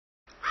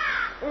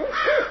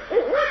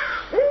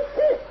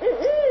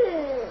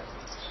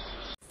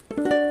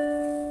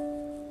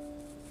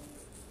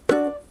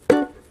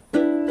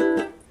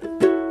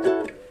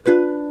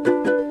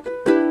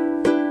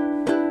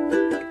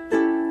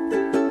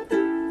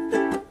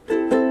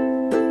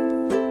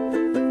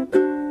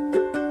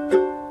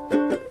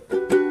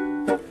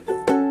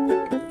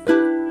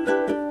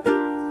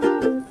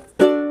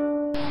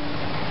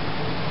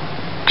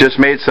Just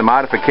made some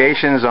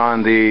modifications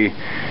on the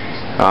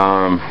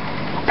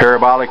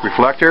parabolic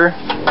reflector,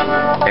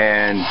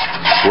 and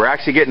we're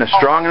actually getting a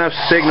strong enough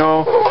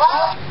signal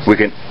we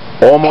can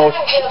almost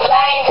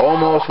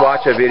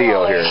watch a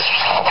video here.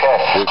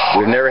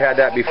 We've never had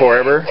that before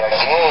ever.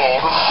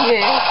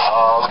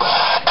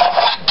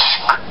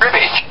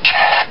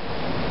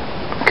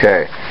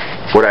 Okay,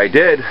 what I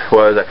did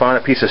was I found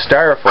a piece of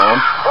styrofoam.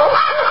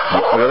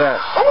 Look at that,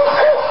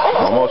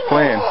 almost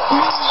playing.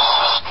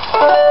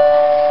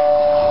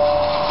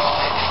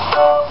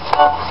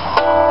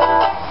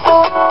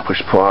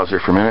 Push pause here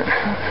for a minute.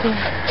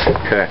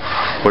 Okay.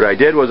 What I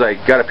did was I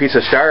got a piece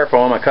of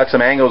styrofoam, I cut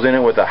some angles in it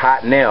with a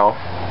hot nail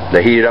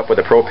that heated up with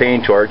a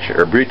propane torch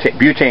or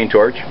butane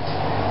torch.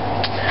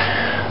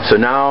 So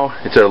now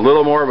it's at a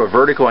little more of a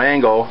vertical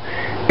angle,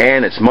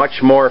 and it's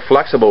much more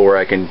flexible where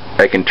I can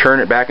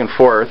turn it back and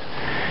forth.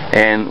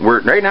 And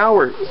right now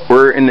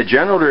we're in the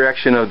general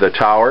direction of the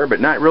tower, but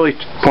not really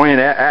pointing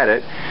at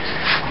it.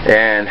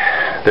 And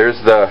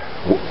there's the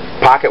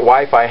pocket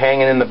Wi-Fi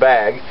hanging in the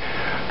bag.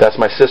 That's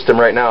my system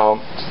right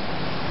now.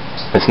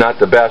 It's not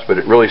the best, but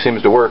it really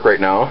seems to work right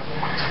now.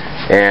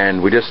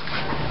 And we just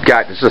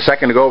got, just a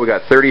second ago, we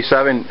got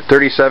 37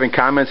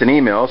 comments and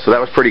emails, so that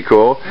was pretty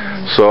cool.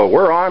 So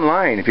we're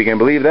online, if you can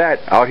believe that,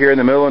 out here in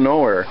the middle of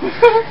nowhere.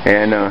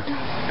 And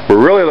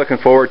we're really looking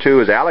forward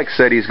to, as Alex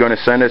said, he's going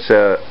to send us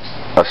a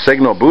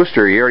signal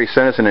booster. He already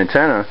sent us an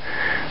antenna.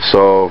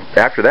 So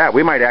after that,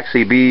 we might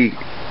actually be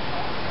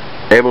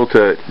able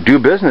to do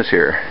business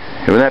here.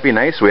 Wouldn't that be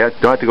nice? We don't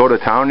have to go to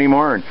town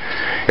anymore, and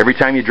every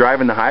time you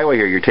drive in the highway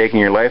here, you're taking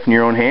your life in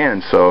your own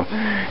hands. So,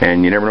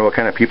 and you never know what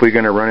kind of people you're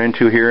going to run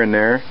into here and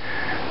there.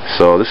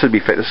 So this is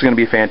going to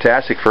be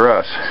fantastic for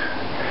us.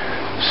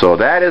 So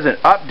that is an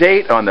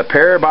update on the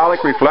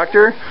parabolic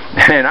reflector,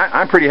 and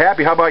I'm pretty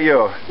happy. How about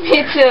you?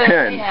 Me too.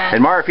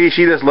 And Marfi,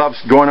 she just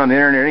loves going on the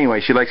internet anyway.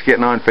 She likes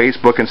getting on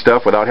Facebook and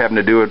stuff without having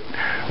to do it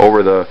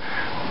over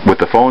with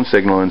the phone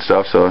signal and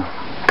stuff. So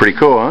pretty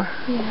cool, huh?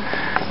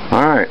 Yeah.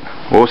 All right.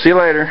 We'll see you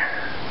later.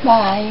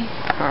 Bye.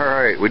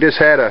 Alright, we just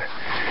had a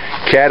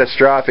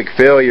catastrophic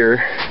failure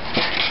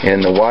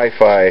in the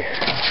Wi-Fi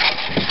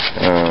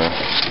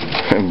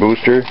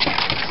booster.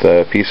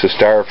 The piece of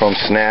styrofoam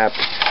snapped,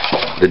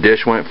 the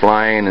dish went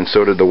flying, and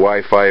so did the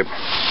Wi-Fi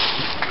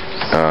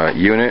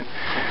unit.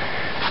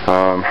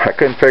 I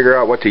couldn't figure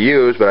out what to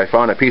use, but I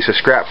found a piece of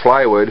scrap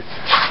plywood,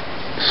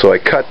 so I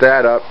cut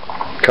that up,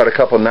 cut a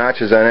couple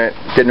notches on it.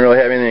 Didn't really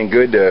have anything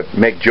good to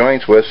make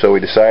joints with, so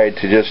we decided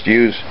to just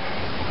use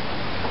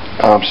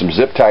some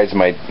zip ties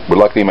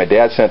luckily my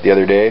dad sent the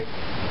other day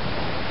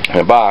in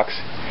a box.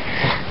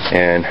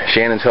 And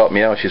Shannon's helped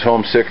me out. She's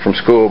homesick from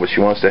school, but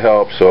she wants to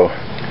help, so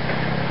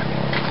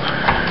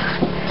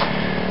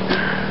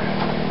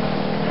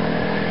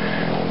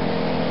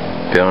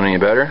feeling any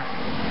better?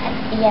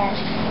 Yes.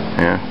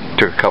 Yeah,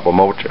 took a couple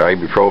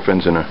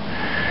ibuprofens and a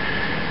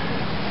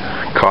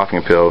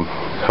coughing pill,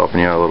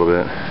 helping you out a little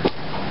bit.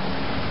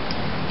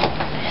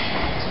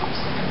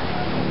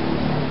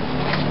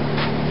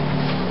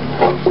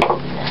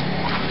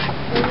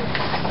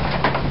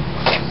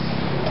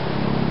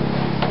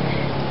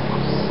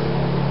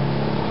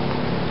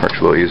 Works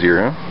a little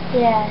easier, huh?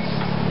 Yes.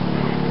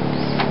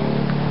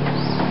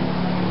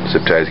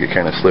 Zip ties get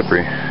kind of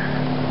slippery.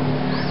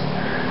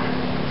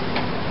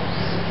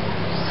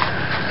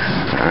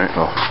 Alright,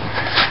 I'll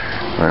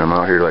lay them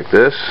out here like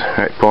this.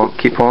 Alright,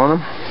 keep pulling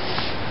them.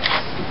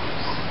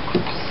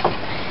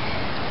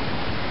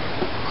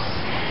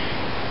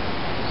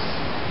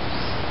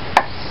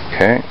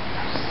 Okay.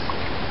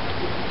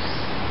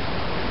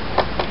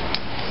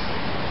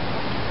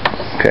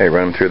 Okay,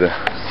 run them through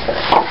the...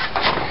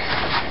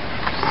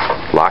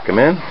 Lock them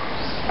in.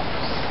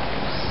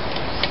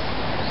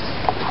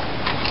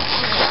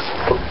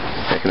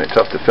 Making it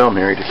tough to film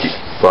here to keep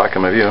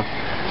blocking my view.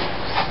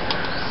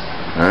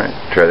 Alright,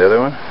 try the other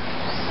one.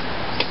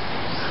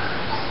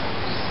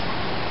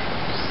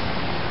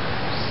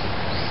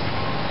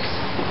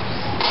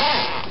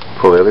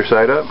 Pull the other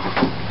side up.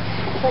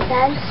 What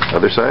side?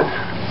 Other side.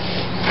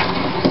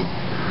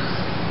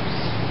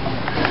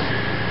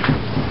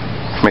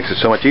 Makes it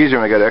so much easier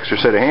when I got an extra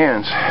set of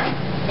hands.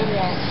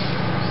 Yes.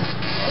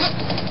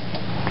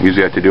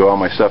 Usually I have to do all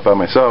my stuff by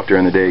myself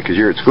during the day because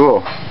you're at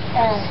school.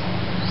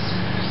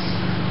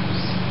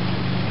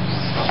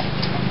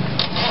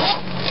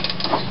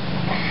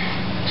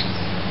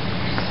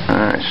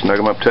 Alright, snug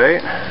them up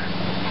tight.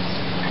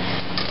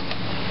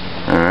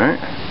 Alright.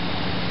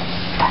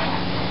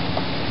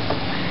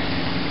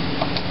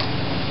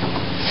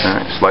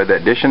 Alright, slide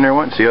that dish in there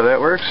once, see how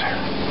that works?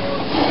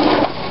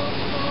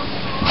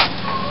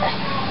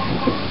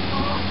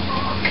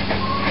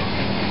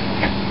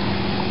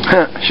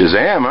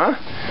 Shazam, huh?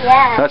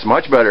 Yeah. That's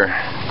much better.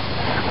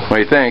 What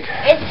do you think?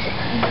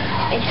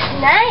 It's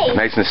nice.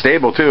 Nice and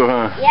stable too,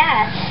 huh?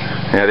 Yes.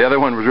 Yeah, the other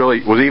one was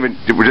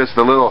just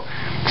the little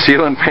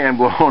ceiling fan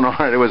blowing on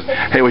it.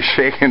 It was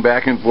shaking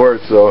back and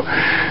forth. So,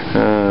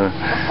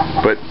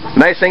 but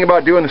nice thing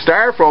about doing the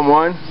styrofoam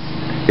one,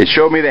 it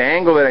showed me the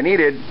angle that I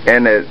needed,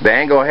 and the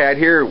angle I had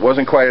here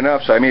wasn't quite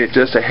enough, so I made it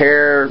just a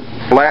hair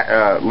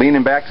flat,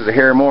 leaning back just a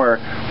hair more.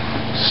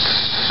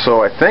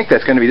 So I think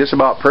that's going to be just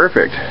about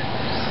perfect.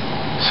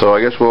 So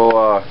I guess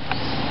we'll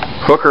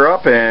hook her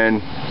up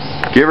and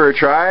give her a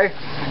try.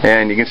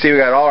 And you can see we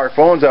got all our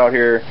phones out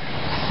here.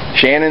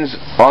 Shannon's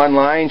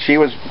online.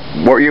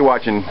 What were you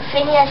watching?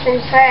 Phineas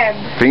and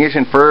Ferb. Phineas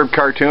and Ferb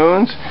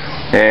cartoons.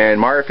 And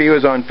Marfi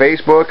was on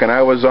Facebook, and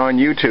I was on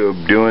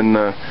YouTube doing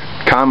the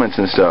comments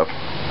and stuff.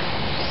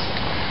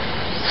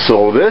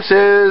 So this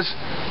is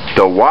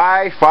the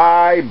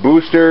Wi-Fi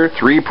Booster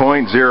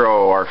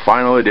 3.0, our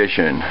final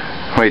edition.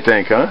 What do you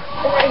think, huh?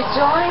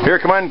 Here,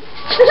 come on.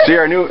 See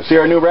our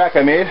new rack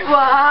I made.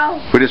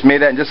 Wow. We just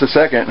made that in just a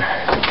second.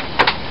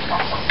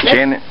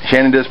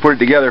 Shannon just put it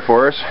together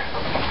for us.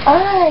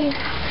 Alright.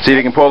 See if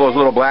you can pull those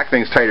little black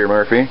things tighter,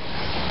 Murphy.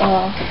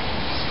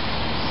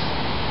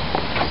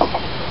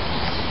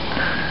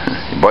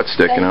 Your butt's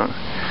sticking out.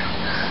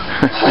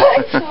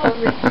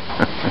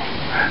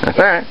 That's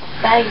alright.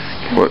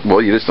 Nice.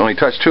 Well, you just only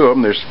touched 2 of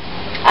them. There's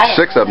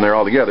 6 of them there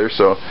all together,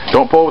 so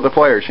don't pull with the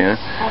pliers, Shannon.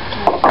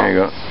 Okay. There you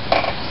go.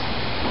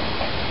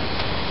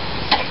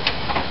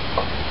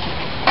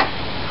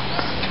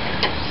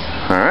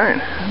 Alright.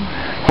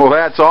 Well,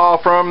 that's all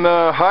from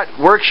the hut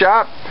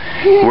workshop.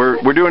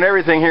 We're doing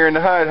everything here in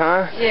the hut,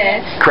 huh?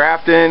 Yes.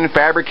 Crafting,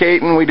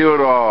 fabricating, we do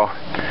it all.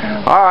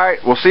 Alright,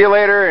 we'll see you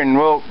later, and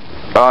we'll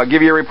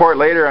give you a report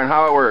later on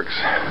how it works.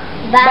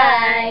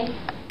 Bye.